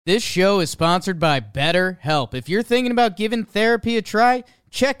This show is sponsored by BetterHelp. If you're thinking about giving therapy a try,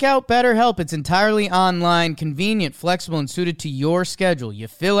 check out BetterHelp. It's entirely online, convenient, flexible, and suited to your schedule. You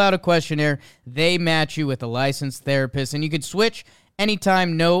fill out a questionnaire, they match you with a licensed therapist, and you can switch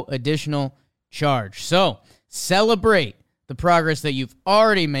anytime, no additional charge. So, celebrate the progress that you've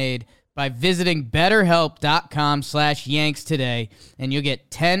already made by visiting BetterHelp.com/Yanks today, and you'll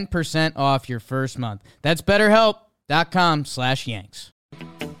get 10% off your first month. That's BetterHelp.com/Yanks.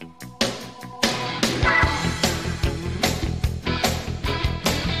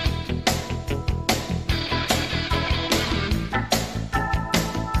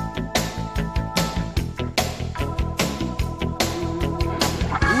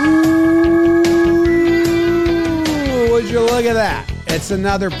 Would you look at that? It's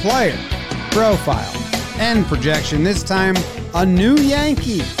another player, profile, and projection. This time, a new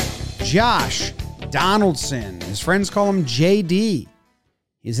Yankee, Josh Donaldson. His friends call him JD.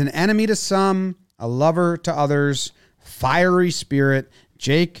 He's an enemy to some, a lover to others, fiery spirit.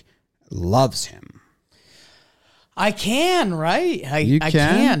 Jake loves him. I can, right? You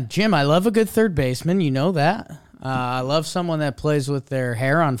can? Jim, I love a good third baseman. You know that. I love someone that plays with their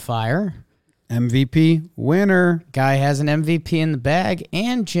hair on fire. MVP winner. Guy has an MVP in the bag.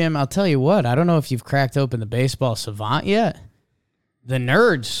 And, Jim, I'll tell you what. I don't know if you've cracked open the baseball savant yet. The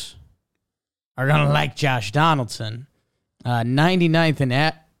nerds are going to like Josh Donaldson. 99th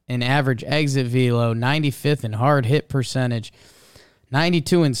in average exit velo, 95th in hard hit percentage,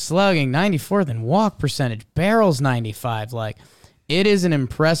 92 in slugging, 94th in walk percentage, barrels 95. Like, it is an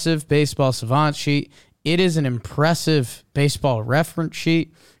impressive baseball savant sheet. It is an impressive baseball reference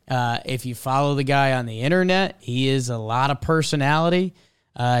sheet. If you follow the guy on the internet, he is a lot of personality.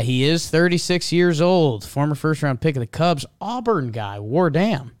 He is 36 years old, former first-round pick of the Cubs, Auburn guy,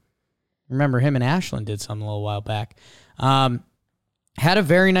 Wardam. Remember him and Ashland did something a little while back. Had a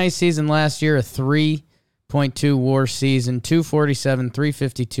very nice season last year, a 3.2 WAR season, 247,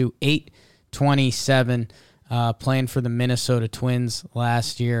 352, 827, playing for the Minnesota Twins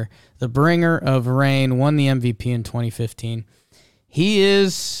last year. The bringer of rain, won the MVP in 2015. He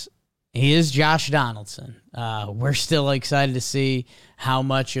is Josh Donaldson. We're still excited to see how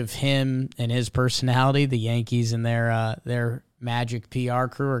much of him and his personality the Yankees and their magic PR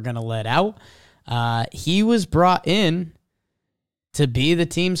crew are going to let out. He was brought in to be the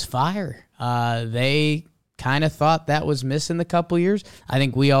team's fire. They kind of thought that was missing the couple years. I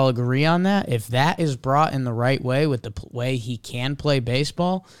think we all agree on that. If that is brought in the right way with the way he can play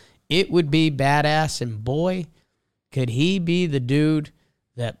baseball, it would be badass. And boy, could he be the dude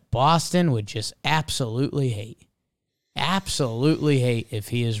that Boston would just absolutely hate. Absolutely hate if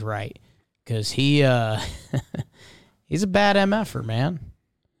he is right. Because he's a bad MFer, man.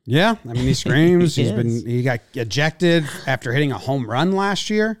 Yeah, I mean, he screams. He got ejected after hitting a home run last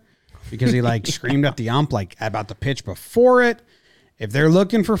year because he screamed at the ump about the pitch before it. If they're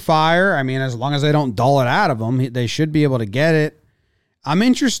looking for fire, I mean, as long as they don't dull it out of them, they should be able to get it. I'm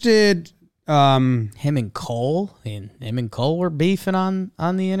interested. Him and Cole were beefing on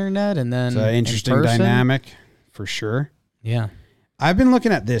the internet, and then it's an interesting dynamic for sure. Yeah. I've been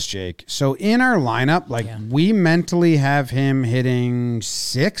looking at this, Jake. So in our lineup, we mentally have him hitting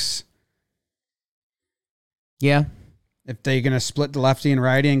 6. Yeah. If they're going to split the lefty and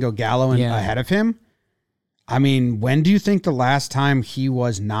righty and go Gallo ahead of him. I mean, when do you think the last time he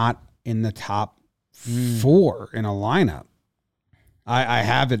was not in the top 4 in a lineup? I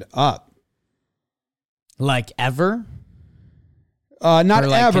have it up. Like ever? Not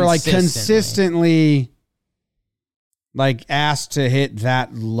ever, consistently asked to hit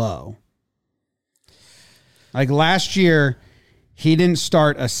that low. Last year, he didn't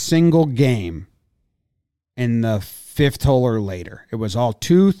start a single game in the 5th hole or later. It was all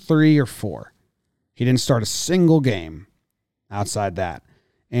 2, 3, or 4. He didn't start a single game outside that.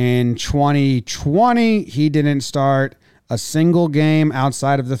 In 2020, he didn't start a single game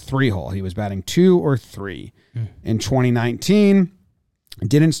outside of the 3 hole. He was batting 2 or 3. In 2019,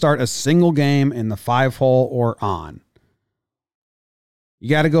 didn't start a single game in the 5 hole or on. You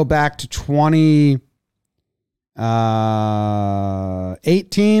got to go back to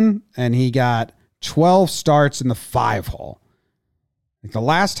 2018, and he got 12 starts in the 5 hole. The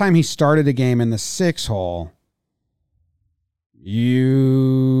last time he started a game in the 6 hole,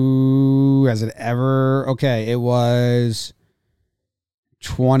 has it ever? Okay, it was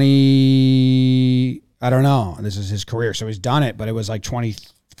 20. I don't know. This is his career, so he's done it, but it was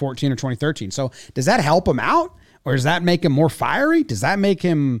 2014 or 2013. So does that help him out, or does that make him more fiery? Does that make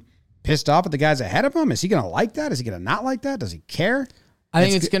him pissed off at the guys ahead of him? Is he going to like that? Is he going to not like that? Does he care? I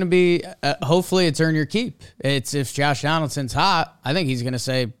think it's going to be, hopefully it's earn your keep. It's if Josh Donaldson's hot, I think he's going to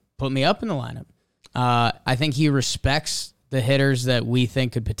say, put me up in the lineup. I think he respects the hitters that we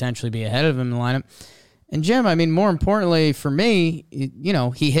think could potentially be ahead of him in the lineup. And Jim, I mean, more importantly for me,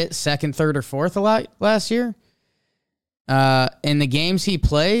 he hit second, third, or fourth a lot last year. In the games he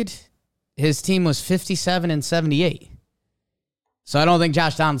played, his team was 57 and 78. So I don't think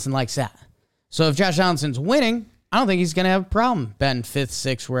Josh Donaldson likes that. So if Josh Donaldson's winning, I don't think he's going to have a problem betting fifth,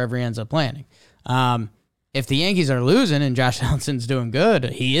 sixth, wherever he ends up landing. If the Yankees are losing and Josh Donaldson's doing good,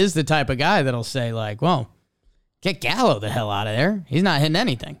 he is the type of guy that'll say, like, well, get Gallo the hell out of there. He's not hitting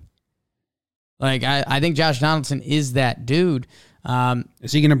anything. Like, I think Josh Donaldson is that dude.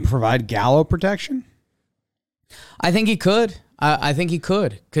 Is he going to provide Gallo protection? I think he could. I think he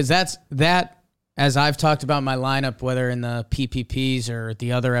could. Because that, as I've talked about my lineup, whether in the PPPs or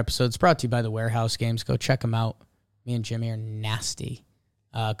the other episodes, brought to you by the Warehouse Games. Go check them out. Me and Jimmy are nasty.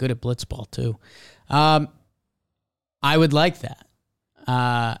 Good at blitzball, too. I would like that.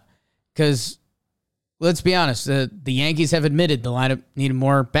 Because, let's be honest, the Yankees have admitted the lineup needed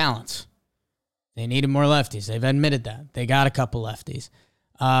more balance. They needed more lefties. They've admitted that. They got a couple lefties.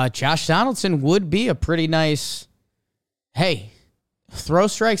 Josh Donaldson would be a pretty nice, hey, throw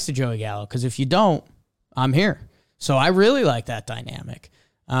strikes to Joey Gallo, because if you don't, I'm here. So I really like that dynamic.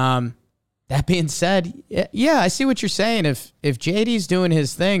 That being said, yeah, I see what you're saying. If JD's doing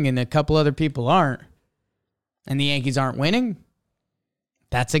his thing and a couple other people aren't, and the Yankees aren't winning,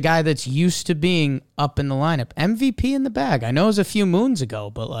 that's a guy that's used to being up in the lineup. MVP in the bag. I know it was a few moons ago,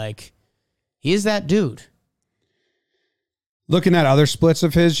 but like, he is that dude. Looking at other splits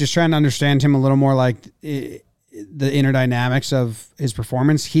of his, just trying to understand him a little more, like the inner dynamics of his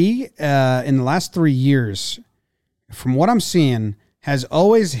performance. He, in the last 3 years, from what I'm seeing, has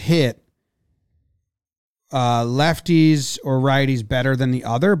always hit lefties or righties better than the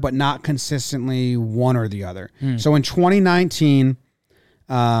other, but not consistently one or the other. So in 2019,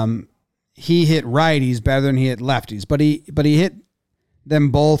 he hit righties better than he hit lefties, but he hit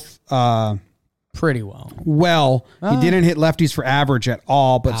them both pretty well. He didn't hit lefties for average at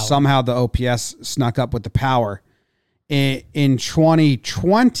all, but somehow the OPS snuck up with the power. In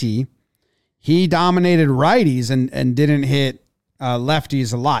 2020, he dominated righties and didn't hit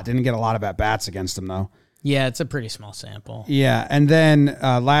lefties a lot. Didn't get a lot of at-bats against them, though. Yeah, it's a pretty small sample. Yeah, and then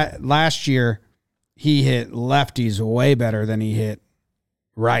last year, he hit lefties way better than he hit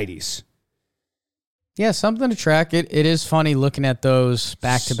righties. Yeah, something to track. It is funny looking at those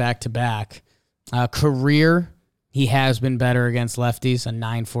back-to-back-to-back. Career, he has been better against lefties, a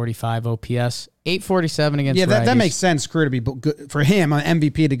 945 OPS, 847 against righties. Yeah, that makes sense. Career to be good for him, an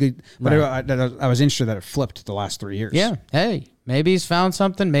MVP to good. But right. I was interested that it flipped the last 3 years. Yeah, hey, maybe he's found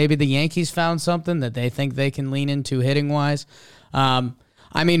something. Maybe the Yankees found something that they think they can lean into hitting wise. I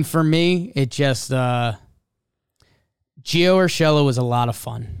mean, for me, it just Gio Urshela was a lot of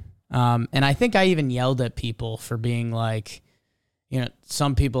fun, and I think I even yelled at people for being like,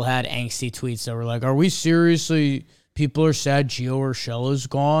 some people had angsty tweets that were like, are we seriously, people are sad Gio Urshela's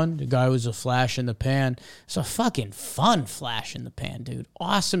gone? The guy was a flash in the pan. It's a fucking fun flash in the pan, dude.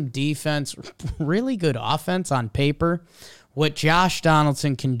 Awesome defense, really good offense on paper. What Josh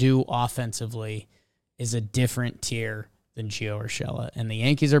Donaldson can do offensively is a different tier than Gio Urshela, and the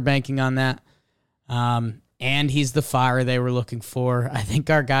Yankees are banking on that. And he's the fire they were looking for. I think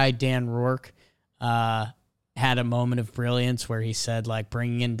our guy Dan Rourke had a moment of brilliance where he said, like,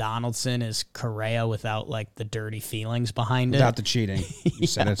 bringing in Donaldson is Correa without, like, the dirty feelings behind without the cheating. You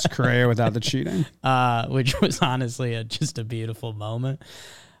said it's Correa without the cheating. Which was honestly just a beautiful moment.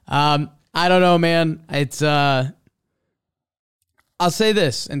 I don't know, man. It's I'll say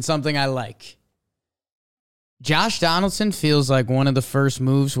this, and something I like. Josh Donaldson feels like one of the first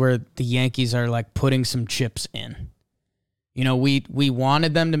moves where the Yankees are, like, putting some chips in. We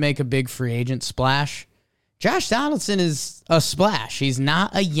wanted them to make a big free agent splash. Josh Donaldson is a splash. He's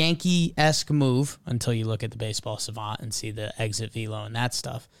not a Yankee-esque move until you look at the Baseball Savant and see the exit velo and that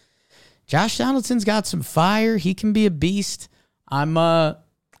stuff. Josh Donaldson's got some fire. He can be a beast. I'm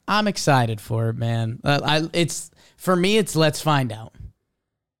excited for it, man. For me, it's let's find out.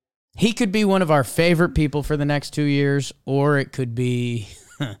 He could be one of our favorite people for the next 2 years, or it could be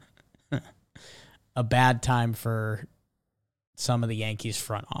a bad time for some of the Yankees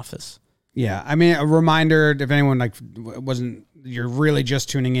front office. Yeah, I mean, a reminder, if anyone you're really just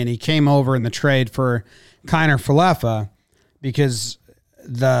tuning in, he came over in the trade for Kiner Falefa because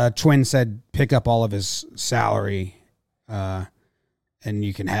the Twins said pick up all of his salary and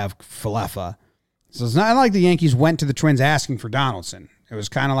you can have Falefa. So it's not like the Yankees went to the Twins asking for Donaldson. It was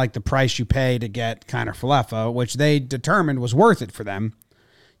kind of like the price you pay to get Kiner Falefa, which they determined was worth it for them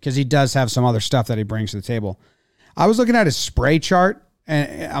because he does have some other stuff that he brings to the table. I was looking at his spray chart,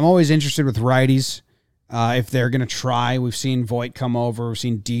 and I'm always interested with righties. If they're going to try, we've seen Voit come over. We've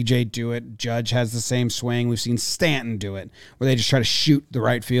seen DJ do it. Judge has the same swing. We've seen Stanton do it, where they just try to shoot the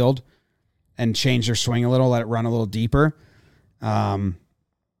right field and change their swing a little, let it run a little deeper. So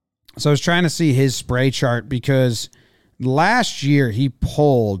I was trying to see his spray chart because last year he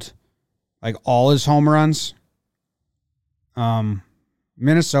pulled like all his home runs.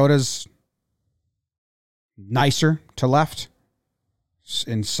 Minnesota's nicer to left.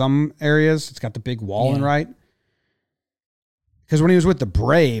 In some areas, it's got the big wall in right. Because when he was with the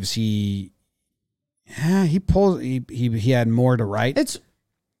Braves, he had more to right.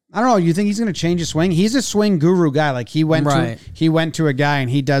 I don't know. You think he's going to change his swing? He's a swing guru guy. Like he went to a guy and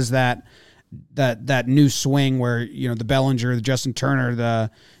he does that new swing where the Bellinger, the Justin Turner,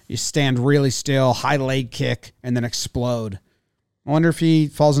 you stand really still, high leg kick, and then explode. I wonder if he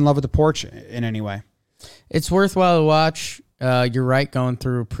falls in love with the porch in any way. It's worthwhile to watch. You're right. Going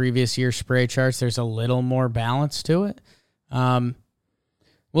through previous year spray charts, there's a little more balance to it.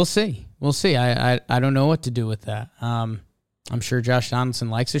 We'll see. I don't know what to do with that. I'm sure Josh Donaldson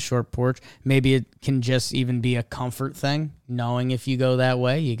likes a short porch. Maybe it can just even be a comfort thing, knowing if you go that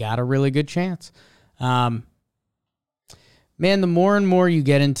way, you got a really good chance. Man, the more and more you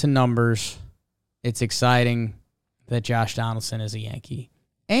get into numbers, it's exciting that Josh Donaldson is a Yankee.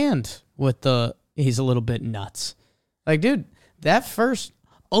 And he's a little bit nuts. Like, dude, that first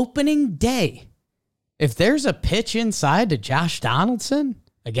opening day, if there's a pitch inside to Josh Donaldson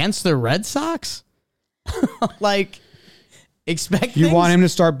against the Red Sox, expect you want him to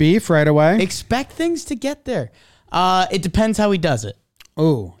start beef right away? Expect things to get there. It depends how he does it.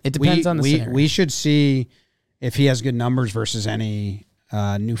 Oh, it depends on the scenario. We should see if he has good numbers versus any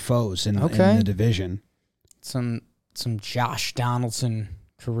new foes in the division. Some Josh Donaldson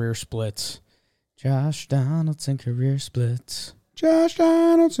career splits. Josh Donaldson career splits.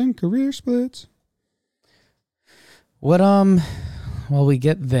 What, while we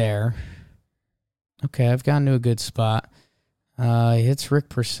get there, okay, I've gotten to a good spot. He hits Rick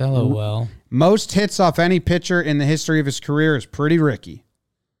Porcello well. Most hits off any pitcher in the history of his career is pretty Ricky.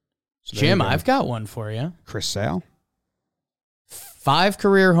 So Jim, I've got one for you. Chris Sale. 5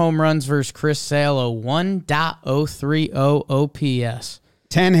 career home runs versus Chris Sale, a 1.030 OPS.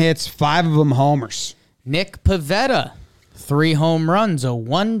 10 hits, 5 of them homers. Nick Pivetta, 3 home runs, a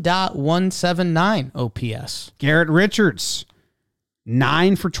 1.179 OPS. Garrett Richards,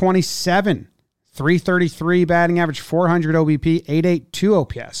 9 for 27, 333 batting average, 400 OBP, 882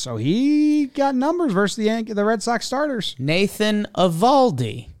 OPS. So he got numbers versus the Red Sox starters. Nathan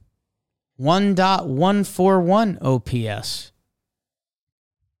Eovaldi, 1.141 OPS.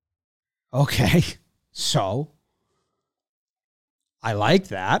 Okay, so I like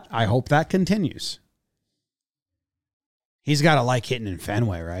that. I hope that continues. He's got to like hitting in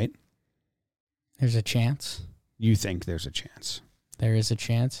Fenway, right? There's a chance. You think there's a chance? There is a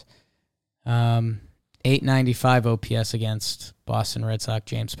chance. 895 OPS against Boston Red Sox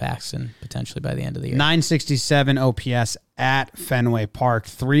James Paxton, potentially by the end of the year. 967 OPS at Fenway Park.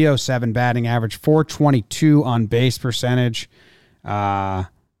 307 batting average. 422 on base percentage.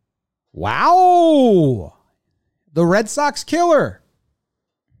 Wow. The Red Sox killer.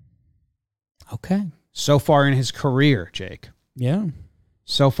 Okay. So far in his career, Jake. Yeah.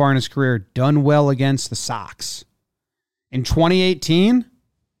 So far in his career, done well against the Sox. In 2018,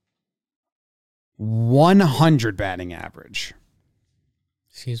 100 batting average.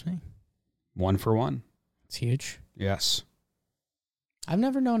 Excuse me? 1 for 1. It's huge. Yes. I've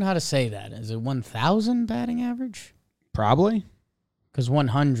never known how to say that. Is it 1,000 batting average? Probably. Because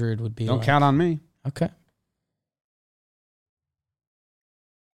 100 would be Don't count on me. Okay.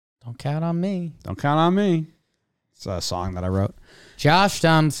 Don't count on me. Don't count on me. It's a song that I wrote. Josh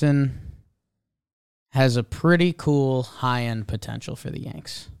Donaldson has a pretty cool high-end potential for the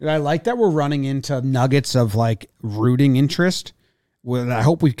Yanks. I like that we're running into nuggets of rooting interest. I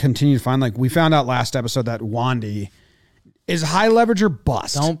hope we continue to find we found out last episode that Wandy is high leverage or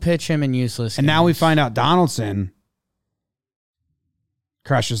bust. Don't pitch him in useless And games. now we find out Donaldson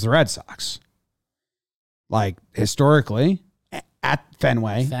crushes the Red Sox. Historically, at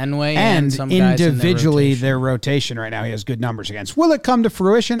Fenway and some guys individually, in their rotation right now, he has good numbers against. Will it come to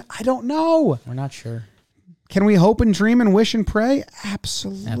fruition? I don't know. We're not sure. Can we hope and dream and wish and pray?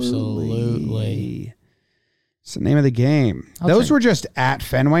 Absolutely. Absolutely. It's the name of the game. Those were just at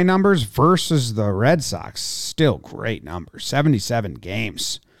Fenway numbers versus the Red Sox. Still great numbers. 77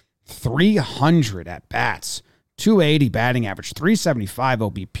 games, 300 at bats, 280 batting average, 375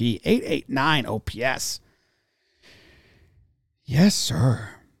 OBP, 889 OPS. Yes, sir.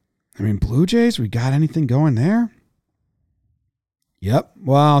 I mean, Blue Jays, we got anything going there? Yep.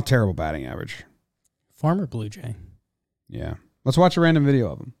 Well, terrible batting average. Former Blue Jay. Yeah. Let's watch a random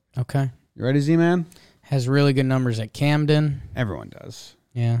video of him. Okay. You ready, Z-Man? Has really good numbers at Camden. Everyone does.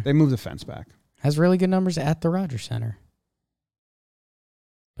 Yeah. They moved the fence back. Has really good numbers at the Rogers Center.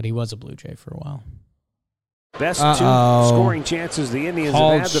 But he was a Blue Jay for a while. Best two scoring chances the Indians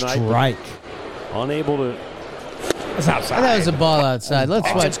have had tonight. Strike. Unable to. That's outside. That was a ball outside. Let's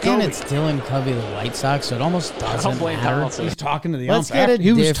watch. It's And Kobe. it's Dylan Covey, the White Sox, so it almost doesn't blame matter. Donaldson. He's talking to the Let's ump. get a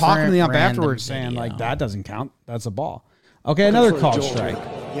He was talking to the ump different afterwards random saying, like, video. that doesn't count. That's a ball. Okay, another called strike.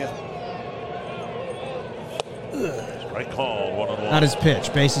 Yeah. Right call, 1-1. Not his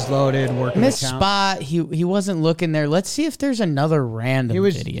pitch. Bases loaded, working Missed the count. spot. He wasn't looking there. Let's see if there's another random He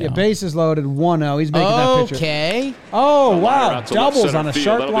was video. yeah, bases loaded, 1-0. He's making that pitcher. Okay. Oh, Liner wow. out to left Doubles center on a field.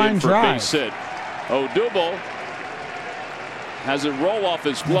 sharp That'll be in line for a drive. base hit. Odubel has it roll off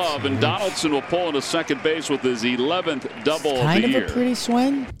his glove, and Donaldson will pull into second base with his 11th double Kind of of the year. a pretty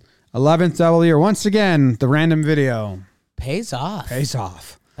swing. 11th double of the year. Once again, the random video Pays off. pays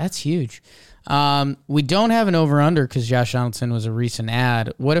off. That's huge. We don't have an over-under because Josh Donaldson was a recent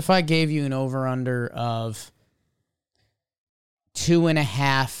ad. What if I gave you an over-under of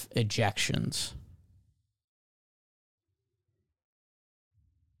 2.5 ejections?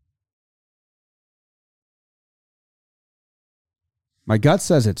 My gut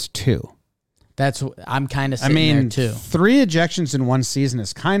says it's 2. I'm kind of I sitting mean, there too. 3 ejections in one season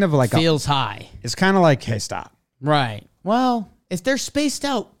is kind of like Feels high. it's kind of like, hey, stop. Right. Well, if they're spaced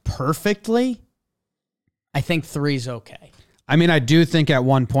out perfectly, I think 3's okay. I mean, I do think at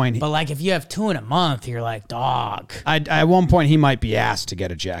one point, But like if you have 2 in a month, you're like, dog. at one point he might be asked to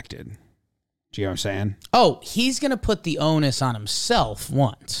get ejected. Do you know what I'm saying? Oh, he's going to put the onus on himself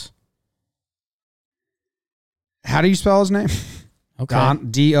once. How do you spell his name? Okay.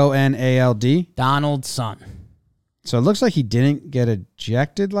 Donald. Donaldson. So it looks like he didn't get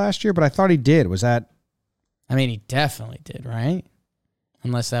ejected last year, but I thought he did. Was that? I mean, he definitely did, right?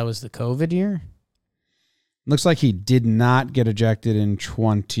 Unless that was the COVID year. Looks like he did not get ejected in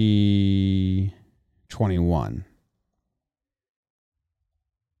 2021.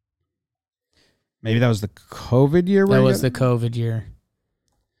 Maybe that was the COVID year. That was the COVID year.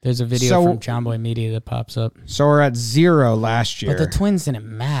 There's a video from John Boy Media that pops up. So we're at 0 last year. But the Twins didn't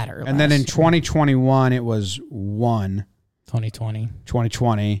matter. And then in last year. 2021, it was 1. 2020.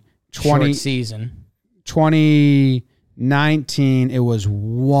 2020. Short season. 2019, it was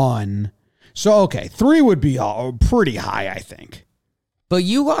 1. So, okay, 3 would be pretty high, I think. But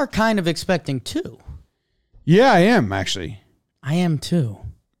you are kind of expecting 2. Yeah, I am, actually. I am too.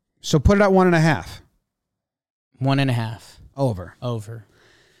 So put it at 1.5. 1.5. Over.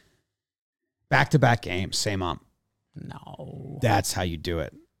 Back-to-back games, same ump. No. That's how you do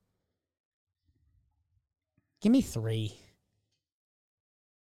it. Give me 3.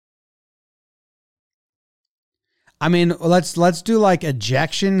 I mean, let's do like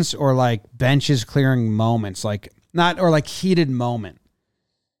ejections or like benches clearing moments, like not or like heated moment.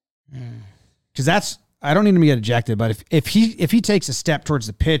 Because that's I don't need him to get ejected, but if he takes a step towards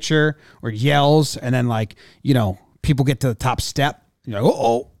the pitcher or yells and then like people get to the top step, you're like,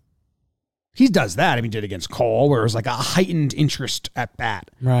 oh, he does that. I mean, he did against Cole, where it was like a heightened interest at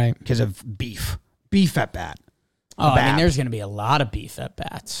bat, Right. Because of beef at bat. Oh, I mean, there's going to be a lot of beef at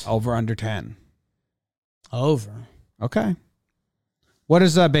bats. Over under 10. Over. Okay. What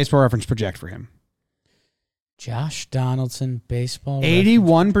does Baseball Reference project for him? Josh Donaldson, baseball.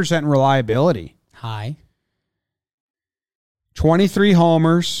 81% reliability. High. 23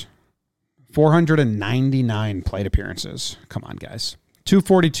 homers, 499 plate appearances. Come on, guys.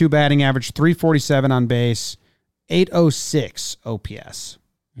 242 batting average, 347 on base, 806 OPS.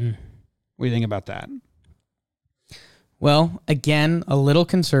 What do you think about that? Well, again, a little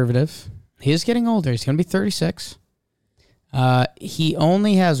conservative. He is getting older. He's going to be 36. He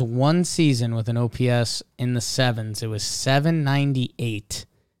only has one season with an OPS in the 7s. It was 798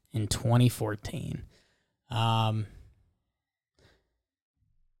 in 2014. Man,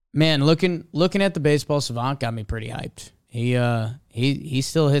 looking at the Baseball Savant got me pretty hyped. He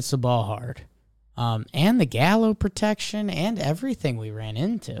still hits the ball hard. And the Gallo protection and everything we ran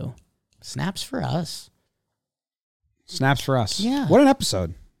into. Snaps for us. Snaps for us. Yeah. What an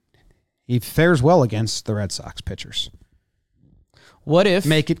episode. He fares well against the Red Sox pitchers. What if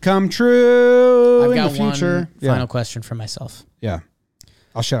Make it come true I've in got the future. one final question for myself. Yeah.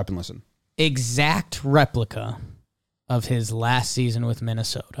 I'll shut up and listen. Exact replica of his last season with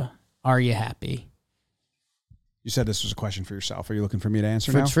Minnesota. Are you happy? You said this was a question for yourself. Are you looking for me to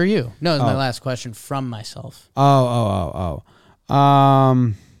answer now? It's for you. No, it's my last question from myself. Oh.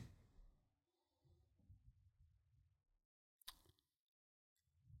 I'm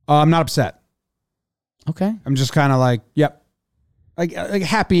not upset. Okay. I'm just kind of like, yep. Like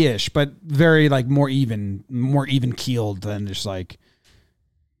happy-ish, but very like more even keeled than just like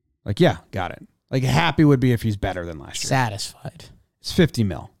yeah, got it. Like happy would be if he's better than last year. Satisfied. It's $50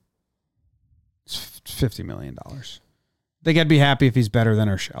 million. It's $50 million. I think I'd be happy if he's better than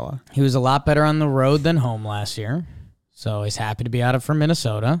Urshela. He was a lot better on the road than home last year, so he's happy to be out of for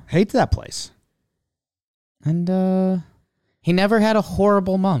Minnesota. Hate that place. And he never had a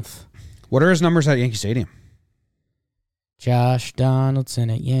horrible month. What are his numbers at Yankee Stadium? Josh Donaldson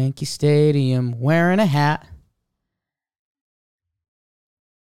at Yankee Stadium wearing a hat.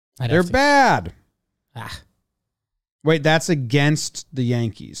 They're bad. Ah, Wait, that's against the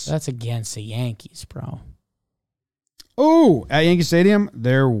Yankees. that's against the Yankees, bro. Oh, at Yankee Stadium,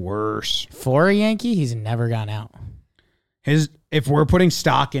 they're worse. For a Yankee, he's never gone out. If we're putting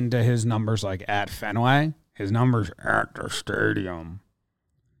stock into his numbers like at Fenway, his numbers at the stadium,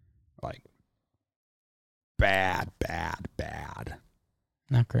 like bad.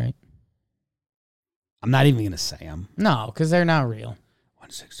 Not great. I'm not even going to say them. No, because they're not real.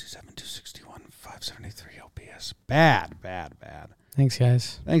 167, 261, 573 OPS. Bad. Thanks,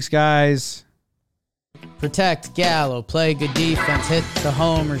 guys. Thanks, guys. Protect Gallo. Play good defense. Hit the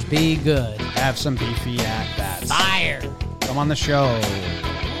homers. Be good. Have some beefy at-bats. Fire. Come on the show.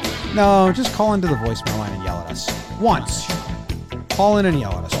 No, just call into the voicemail line and yell at us. Once. Call in and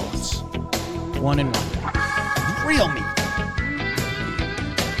yell at us once. 1-1. Real me.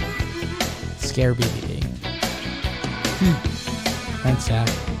 Scare BBD. Thanks, Zach.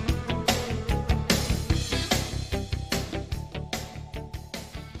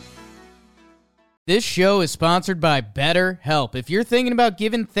 This show is sponsored by BetterHelp. If you're thinking about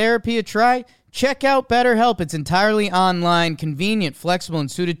giving therapy a try, check out BetterHelp. It's entirely online, convenient, flexible, and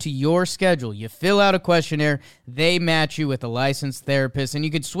suited to your schedule. You fill out a questionnaire, they match you with a licensed therapist, and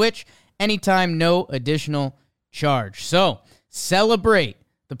you can switch anytime, no additional charge. So, celebrate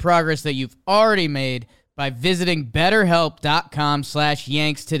the progress that you've already made by visiting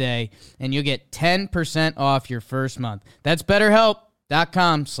BetterHelp.com/Yanks today, and you'll get 10% off your first month. That's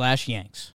BetterHelp.com/Yanks.